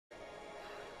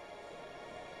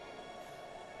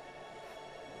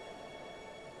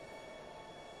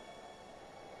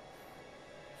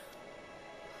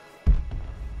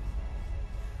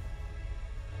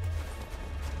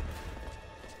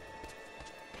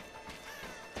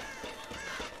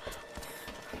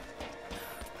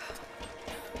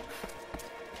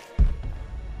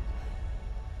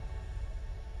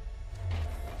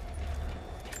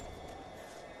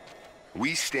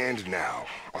We stand now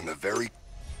on the very...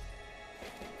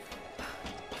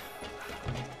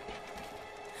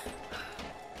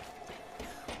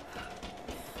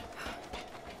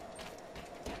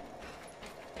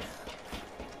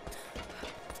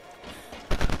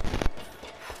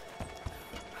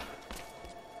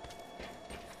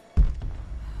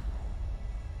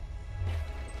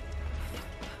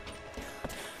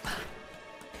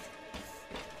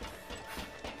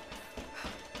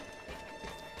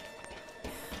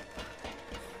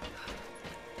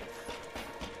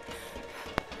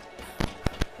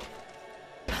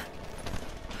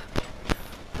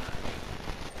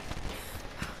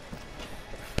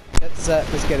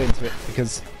 Let's get into it,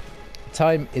 because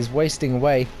time is wasting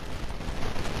away.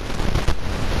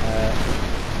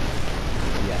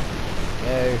 Yeah,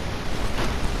 go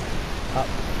up,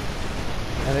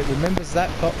 and it remembers that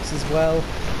box as well.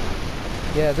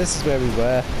 Yeah, this is where we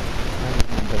were. I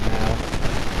remember now.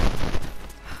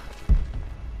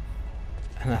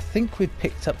 And I think we'd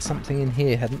picked up something in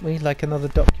here, hadn't we? Like another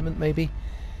document, maybe?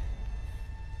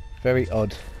 Very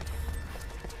odd.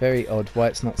 Very odd why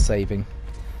it's not saving.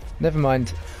 Never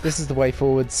mind, this is the way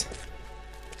forwards.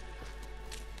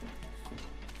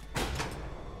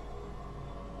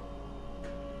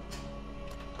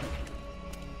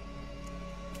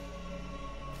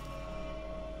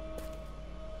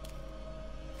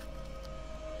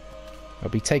 I'll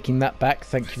be taking that back,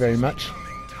 thank you very much.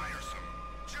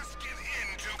 Just give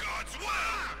in to God's will.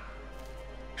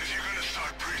 If you're gonna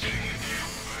start preaching,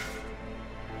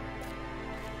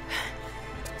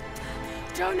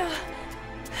 Jonah!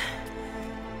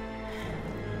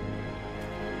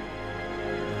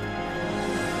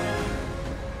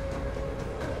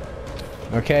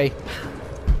 Okay.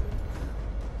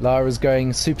 Lara's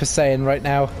going Super Saiyan right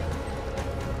now.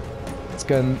 Let's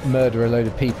go and murder a load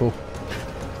of people.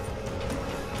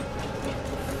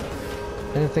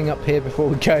 Anything up here before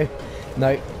we go?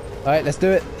 No. Alright, let's do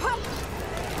it.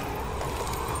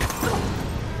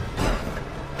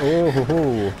 Oh ho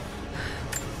ho.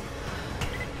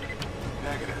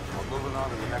 negative. We're moving on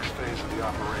to the next phase of the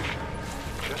operation.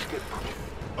 Just get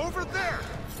over there.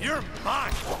 You're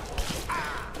mine.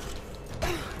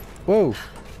 Whoa.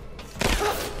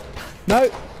 No.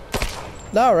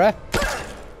 Lara.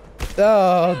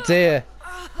 Oh dear.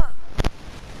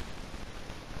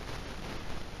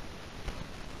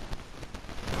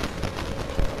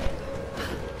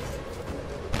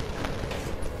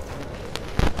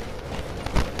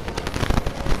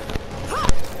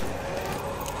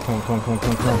 Come on.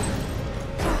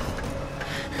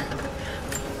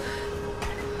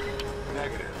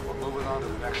 Negative. We're moving on to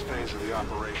the next phase of the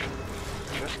operation.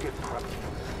 Just get prepped.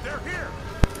 They're here.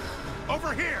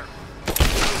 Over here.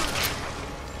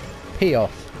 Pee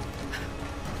off.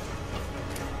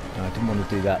 No, I didn't want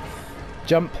to do that.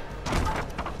 Jump.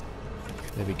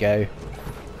 There we go.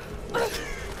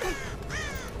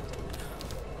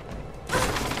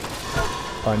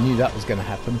 Oh, I knew that was going to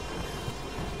happen.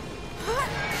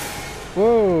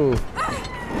 Whoa! Well,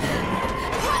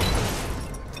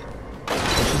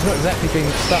 she's not exactly being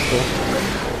subtle.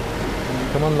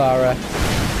 Come on, Lara.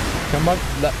 Come on,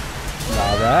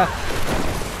 Lara.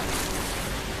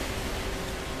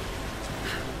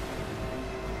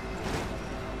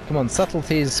 Come on,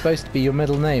 subtlety is supposed to be your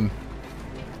middle name.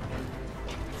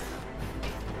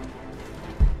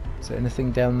 Is there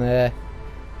anything down there?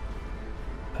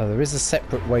 Oh, there is a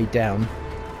separate way down.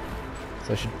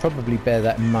 So I should probably bear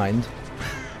that in mind.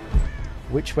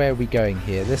 Which way are we going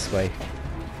here? This way.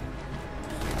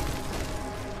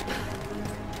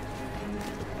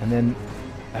 And then...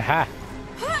 Aha!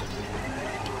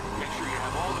 Make sure you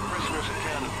have all the prisoners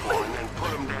accounted for and then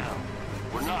put them down.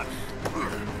 We're not...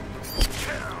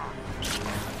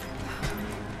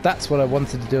 That's what I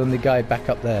wanted to do on the guy back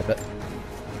up there, but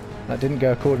that didn't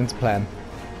go according to plan.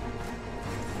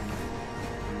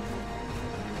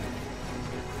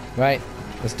 Right,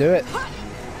 let's do it.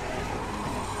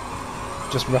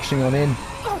 Just rushing on in.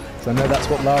 So I know that's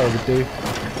what Lara would do.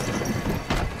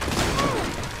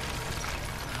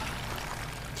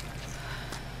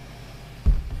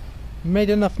 You made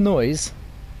enough noise.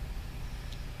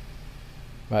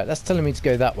 Right, that's telling me to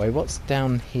go that way. What's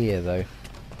down here, though?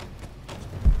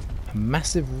 A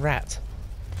massive rat.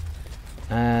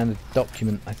 And a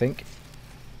document, I think.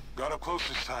 Got up close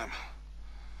this time.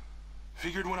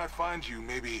 Figured when I find you,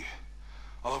 maybe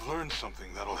I'll have learned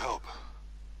something that'll help.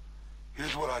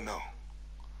 Here's what I know.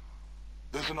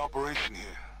 There's an operation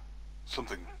here.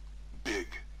 Something big.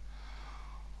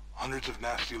 Hundreds of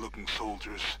nasty-looking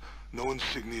soldiers. No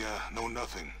insignia, no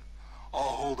nothing.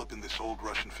 All holed up in this old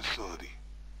Russian facility.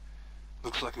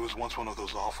 Looks like it was once one of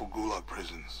those awful gulag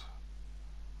prisons.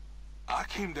 I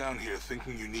came down here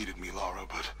thinking you needed me, Lara,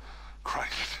 but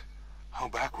Christ, how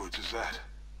backwards is that?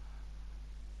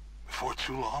 Before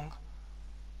too long,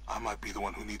 I might be the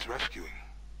one who needs rescuing.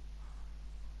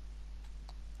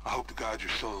 I hope to God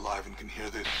you're still alive and can hear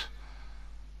this.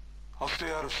 I'll stay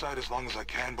out of sight as long as I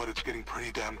can, but it's getting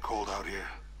pretty damn cold out here.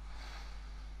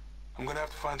 I'm gonna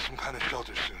have to find some kind of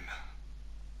shelter soon.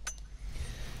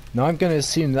 Now I'm going to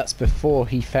assume that's before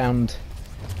he found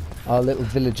our little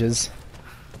villagers.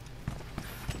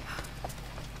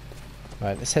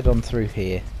 Right, let's head on through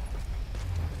here.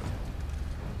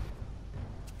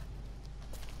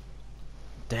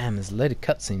 Damn, there's a load of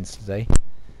cutscenes today.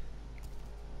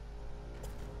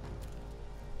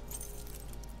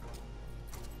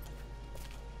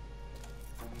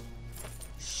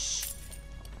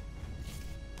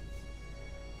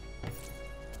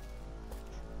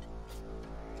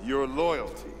 Your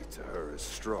loyalty to her is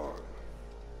strong.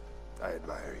 I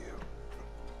admire you.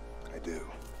 I do.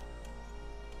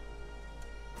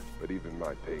 But even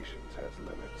my patience has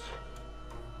limits.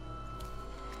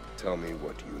 Tell me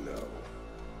what you know.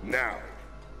 Now!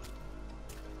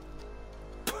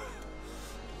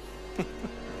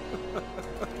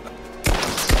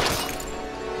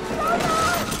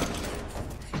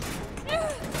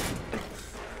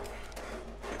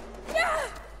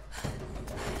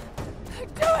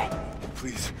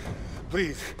 Please,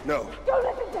 please, no. Don't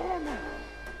listen to him!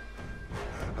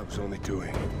 I was only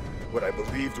doing what I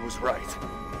believed was right.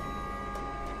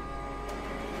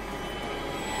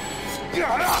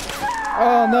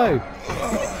 Oh no!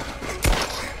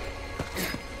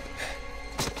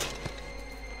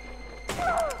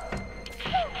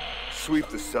 Sweep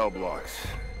the cell blocks.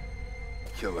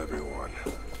 Kill everyone.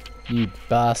 You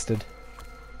bastard.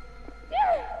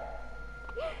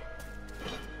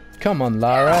 Come on,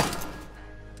 Lara.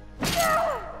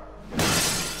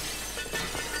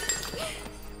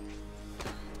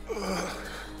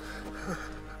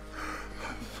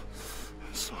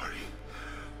 Sorry.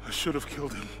 I should have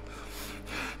killed him.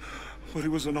 But he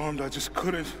was unarmed, I just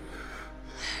couldn't.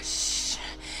 Shh.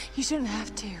 You shouldn't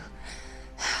have to.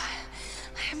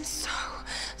 I am so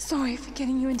sorry for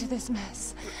getting you into this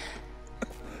mess.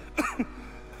 I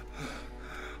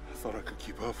thought I could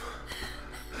keep up.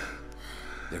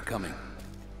 They're coming.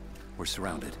 We're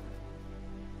surrounded.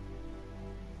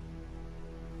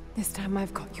 This time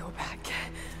I've got your back.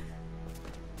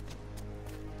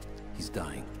 He's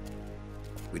dying.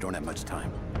 We don't have much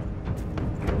time.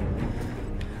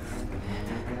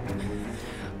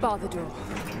 Bar the door.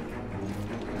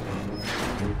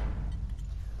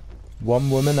 One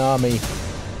woman army.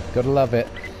 Gotta love it.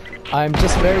 I'm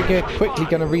just very quickly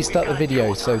gonna restart the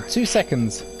video, so 2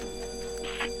 seconds.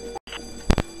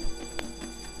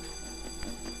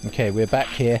 Okay, we're back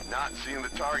here. Not seeing the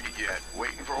target yet.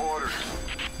 Waiting for orders.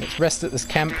 Let's rest at this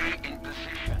camp.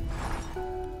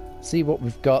 See what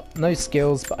we've got. No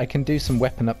skills, but I can do some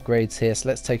weapon upgrades here, so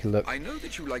let's take a look. I know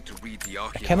that you like to read the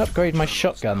I can upgrade my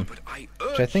shotgun,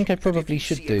 which I think I probably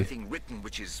should do.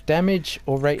 Damage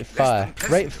or rate of fire?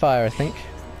 Rate of fire, I think.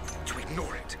 To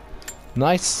ignore it.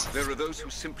 Nice. There are those who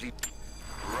simply...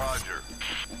 Roger.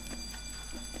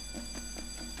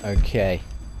 Okay.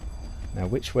 Now,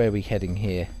 which way are we heading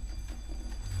here?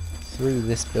 Through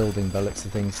this building, by the looks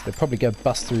of things. They're probably going to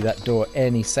bust through that door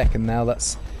any second now.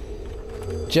 That's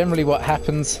generally what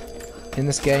happens in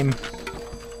this game.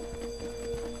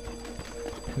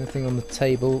 Anything on the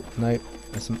table? Nope.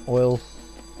 There's some oil.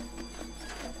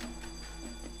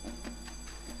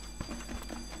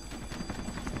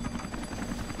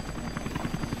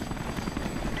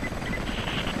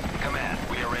 Command,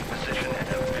 we are in position and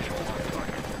have visual on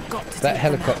target. That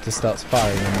helicopter starts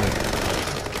firing on me.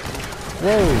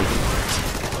 Whoa!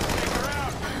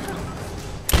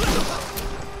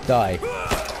 Die.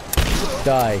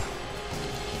 Die.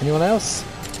 Anyone else?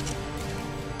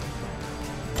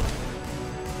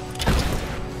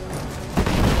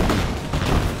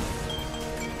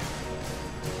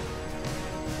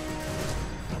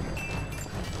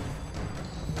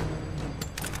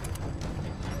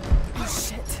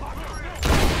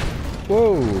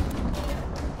 Whoa!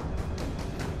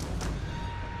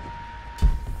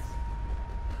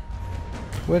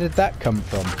 Where did that come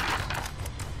from?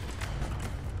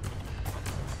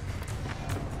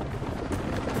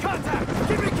 Contact!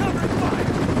 Give me cover and fire!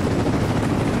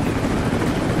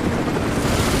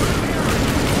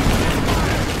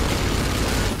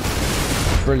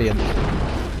 Brilliant.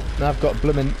 Now I've got a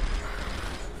bloomin'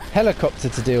 helicopter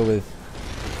to deal with.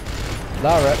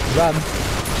 Lara, run!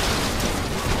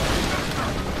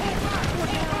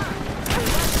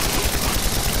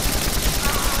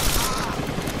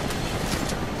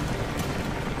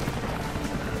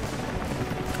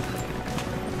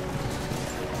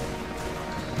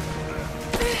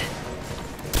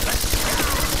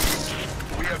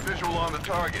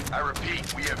 target. I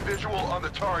repeat, we have visual on the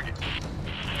target.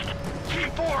 Team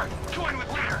 4, join with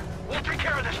leader. We'll take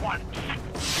care of this one.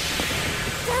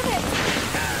 Damn it!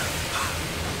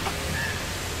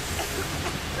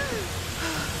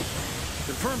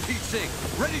 Confirmed heat sink.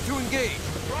 Ready to engage.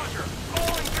 Roger.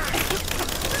 All engaged.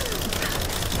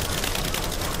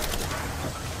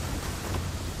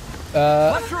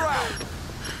 Left her out.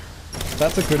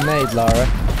 That's a grenade, Lara.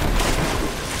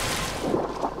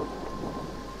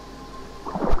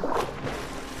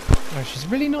 Oh, she's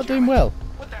really not doing well.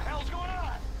 What the hell's going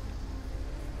on?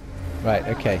 Right,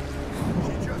 okay.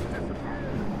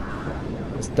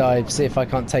 Let's dive, see if I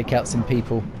can't take out some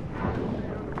people.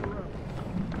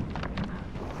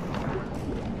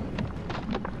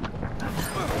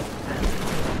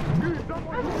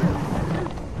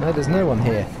 No, there's no one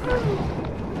here.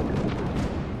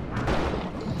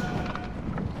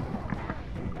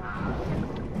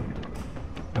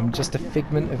 I'm just a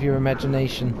figment of your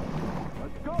imagination.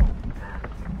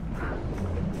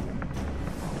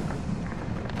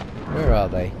 Where are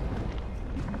they?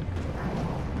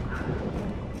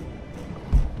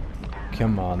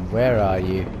 Come on, where are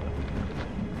you?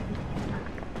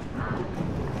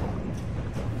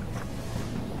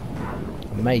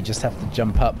 I may just have to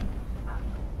jump up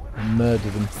and murder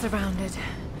them. Surrounded.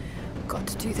 Got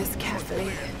to do this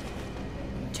carefully.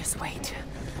 Just wait.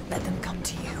 Let them come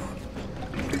to you.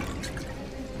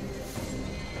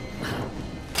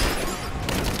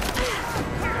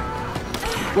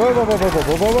 Whoa, whoa, whoa, whoa,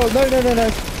 whoa, whoa, whoa, no, no, no, no.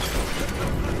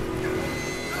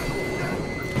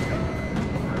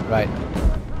 Right.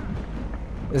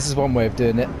 This is one way of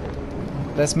doing it.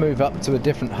 Let's move up to a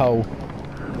different hole.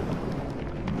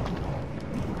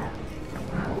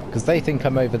 Because they think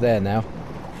I'm over there now.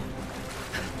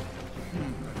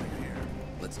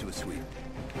 Let's do a sweep.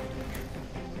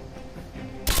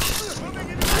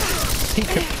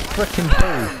 Peek a frickin'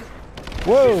 hole.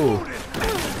 Whoa!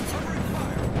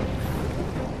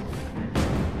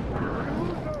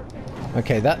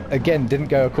 Okay, that again didn't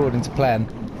go according to plan.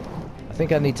 I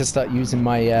think I need to start using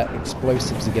my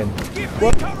explosives again.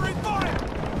 Whoa.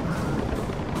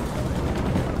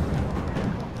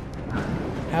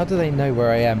 How do they know where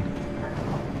I am?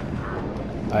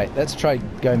 Alright, let's try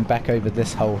going back over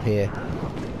this hole here.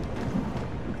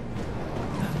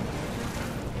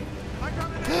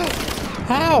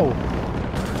 How?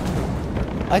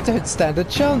 I don't stand a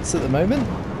chance at the moment.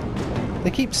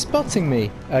 They keep spotting me.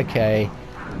 Okay.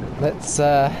 Let's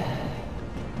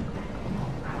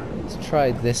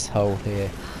try this hole here.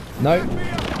 No,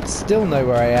 still know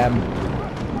where I am.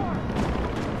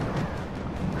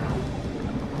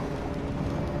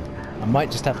 I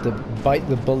might just have to bite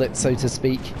the bullet, so to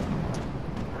speak.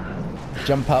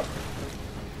 Jump up.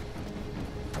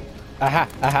 Aha,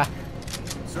 aha.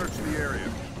 Search the area.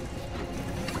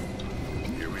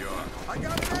 Here we are. I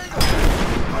got it.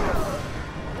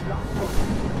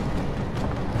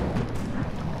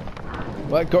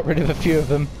 Well, I got rid of a few of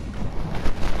them.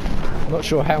 Not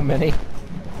sure how many.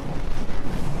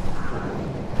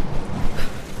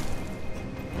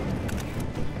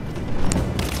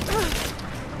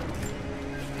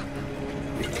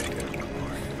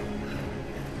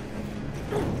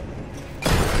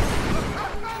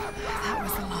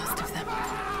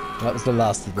 That was the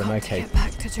last of them, okay.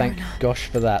 Thank gosh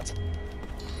for that.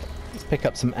 Let's pick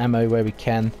up some ammo where we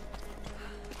can.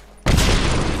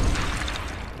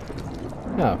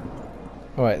 Oh.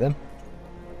 Alright then.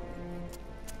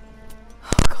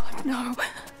 Oh God, no.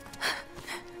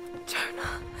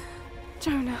 Jonah.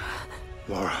 Jonah.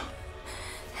 Lara.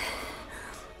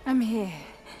 I'm here.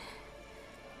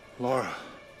 Lara.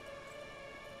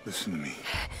 Listen to me.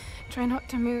 Try not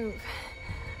to move.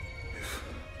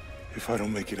 If I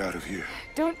don't make it out of here.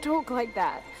 Don't talk like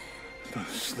that. No,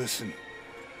 just listen.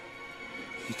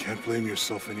 You can't blame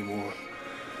yourself anymore.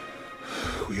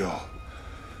 We all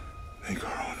make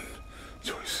our own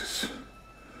choices.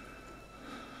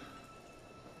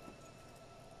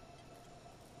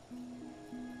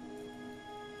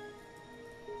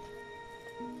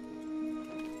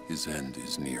 His end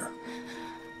is near.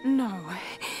 No,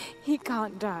 he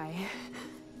can't die.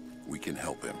 We can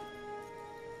help him.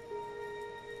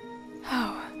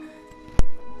 How?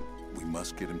 We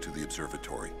must get him to the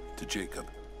observatory, to Jacob.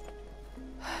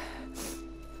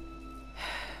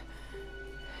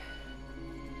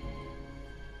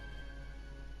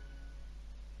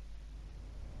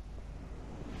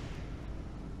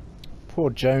 Poor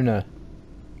Jonah.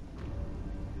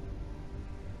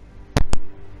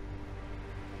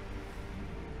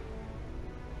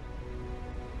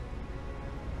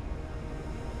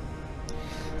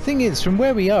 Thing is, from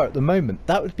where we are at the moment,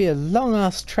 that would be a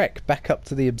long-ass trek back up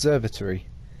to the observatory.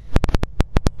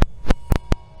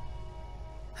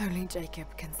 Only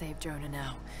Jacob can save Jonah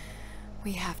now.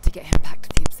 We have to get him back to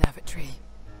the observatory.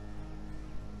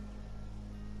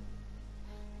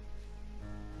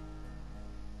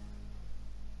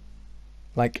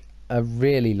 Like a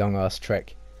really long ass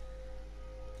trek.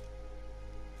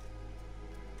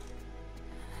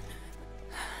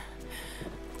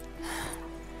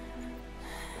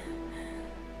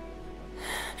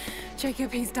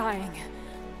 Jacob, he's dying.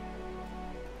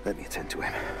 Let me attend to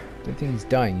him. I don't think he's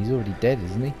dying, he's already dead,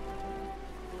 isn't he?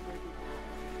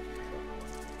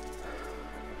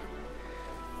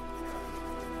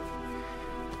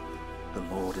 The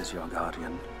Lord is your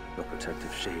guardian, your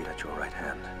protective shade at your right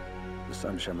hand. The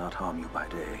sun shall not harm you by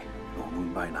day, nor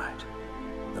moon by night.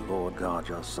 The Lord guard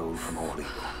your soul from all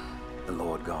evil. The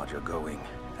Lord guard your going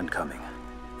and coming,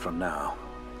 from now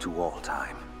to all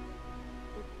time.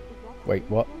 Wait,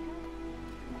 what?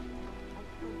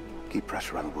 Keep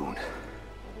pressure on the wound.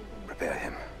 Prepare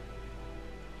him.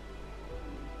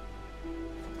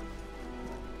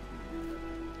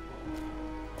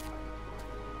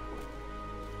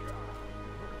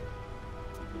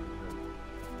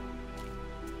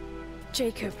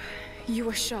 Jacob, you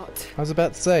were shot. I was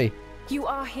about to say. You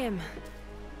are him,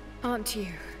 aren't you?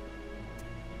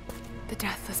 The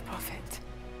Deathless Prophet.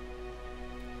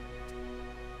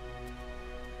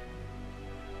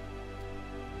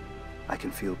 I can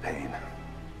feel pain.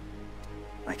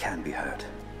 I can be hurt.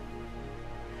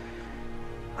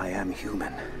 I am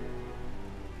human.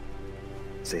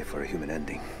 Save for a human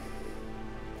ending.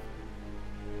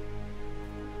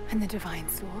 And the Divine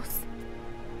Source?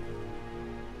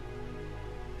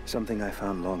 Something I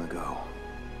found long ago.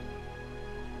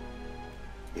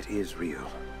 It is real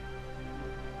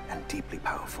and deeply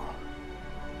powerful.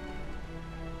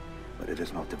 But it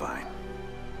is not divine.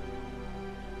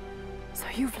 So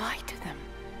you've lied to them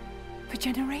for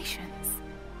generations.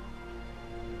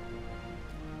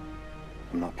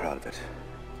 I'm not proud of it.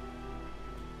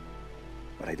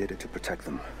 But I did it to protect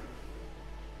them.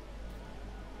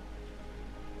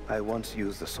 I once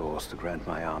used the Source to grant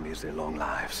my armies their long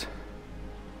lives.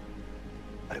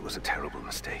 But it was a terrible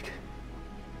mistake.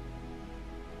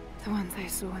 The ones I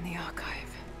saw in the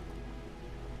archive.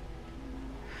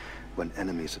 When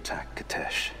enemies attacked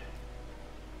Kitezh,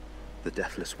 the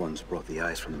Deathless Ones brought the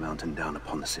ice from the mountain down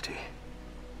upon the city.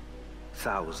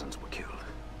 Thousands were killed.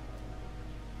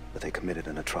 But they committed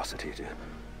an atrocity to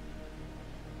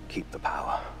keep the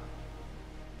power.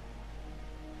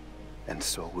 And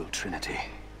so will Trinity.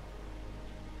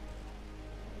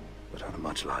 But on a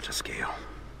much larger scale.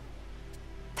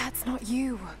 That's not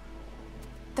you.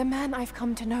 The man I've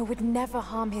come to know would never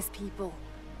harm his people.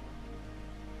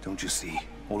 Don't you see?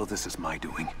 All of this is my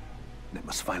doing. And it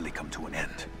must finally come to an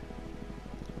end.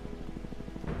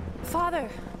 Father!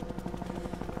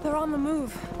 They're on the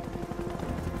move.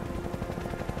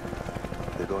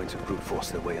 They're going to brute force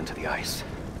their way into the ice.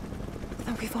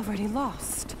 Then we've already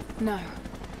lost. No.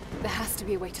 There has to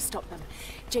be a way to stop them.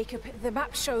 Jacob, the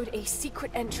map showed a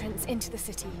secret entrance into the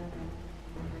city.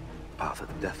 Path of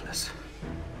the Deathless.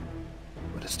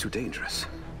 But it's too dangerous.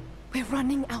 We're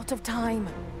running out of time.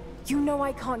 You know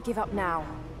I can't give up now.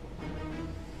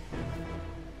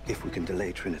 If we can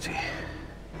delay Trinity,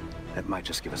 that might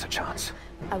just give us a chance.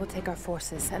 I will take our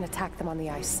forces and attack them on the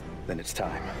ice. Then it's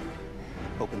time.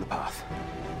 Open the path.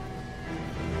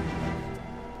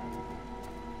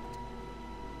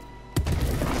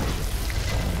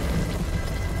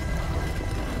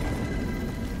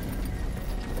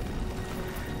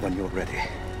 When you're ready,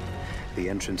 the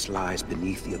entrance lies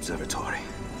beneath the observatory.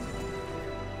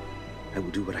 I will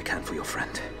do what I can for your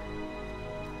friend.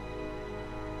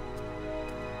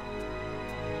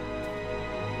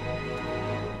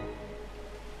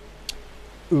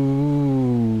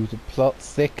 Ooh, the plot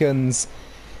thickens.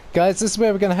 Guys, this is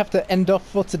where we're going to have to end off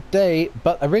for today,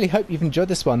 but I really hope you've enjoyed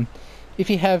this one. If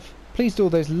you have, please do all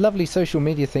those lovely social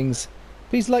media things.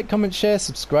 Please like, comment, share,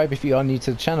 subscribe if you are new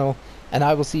to the channel, and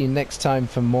I will see you next time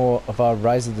for more of our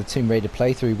Rise of the Tomb Raider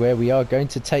playthrough, where we are going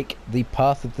to take the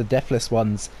path of the Deathless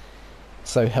Ones.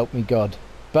 So help me God.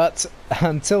 But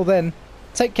until then,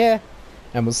 take care,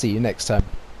 and we'll see you next time.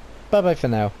 Bye bye for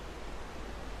now.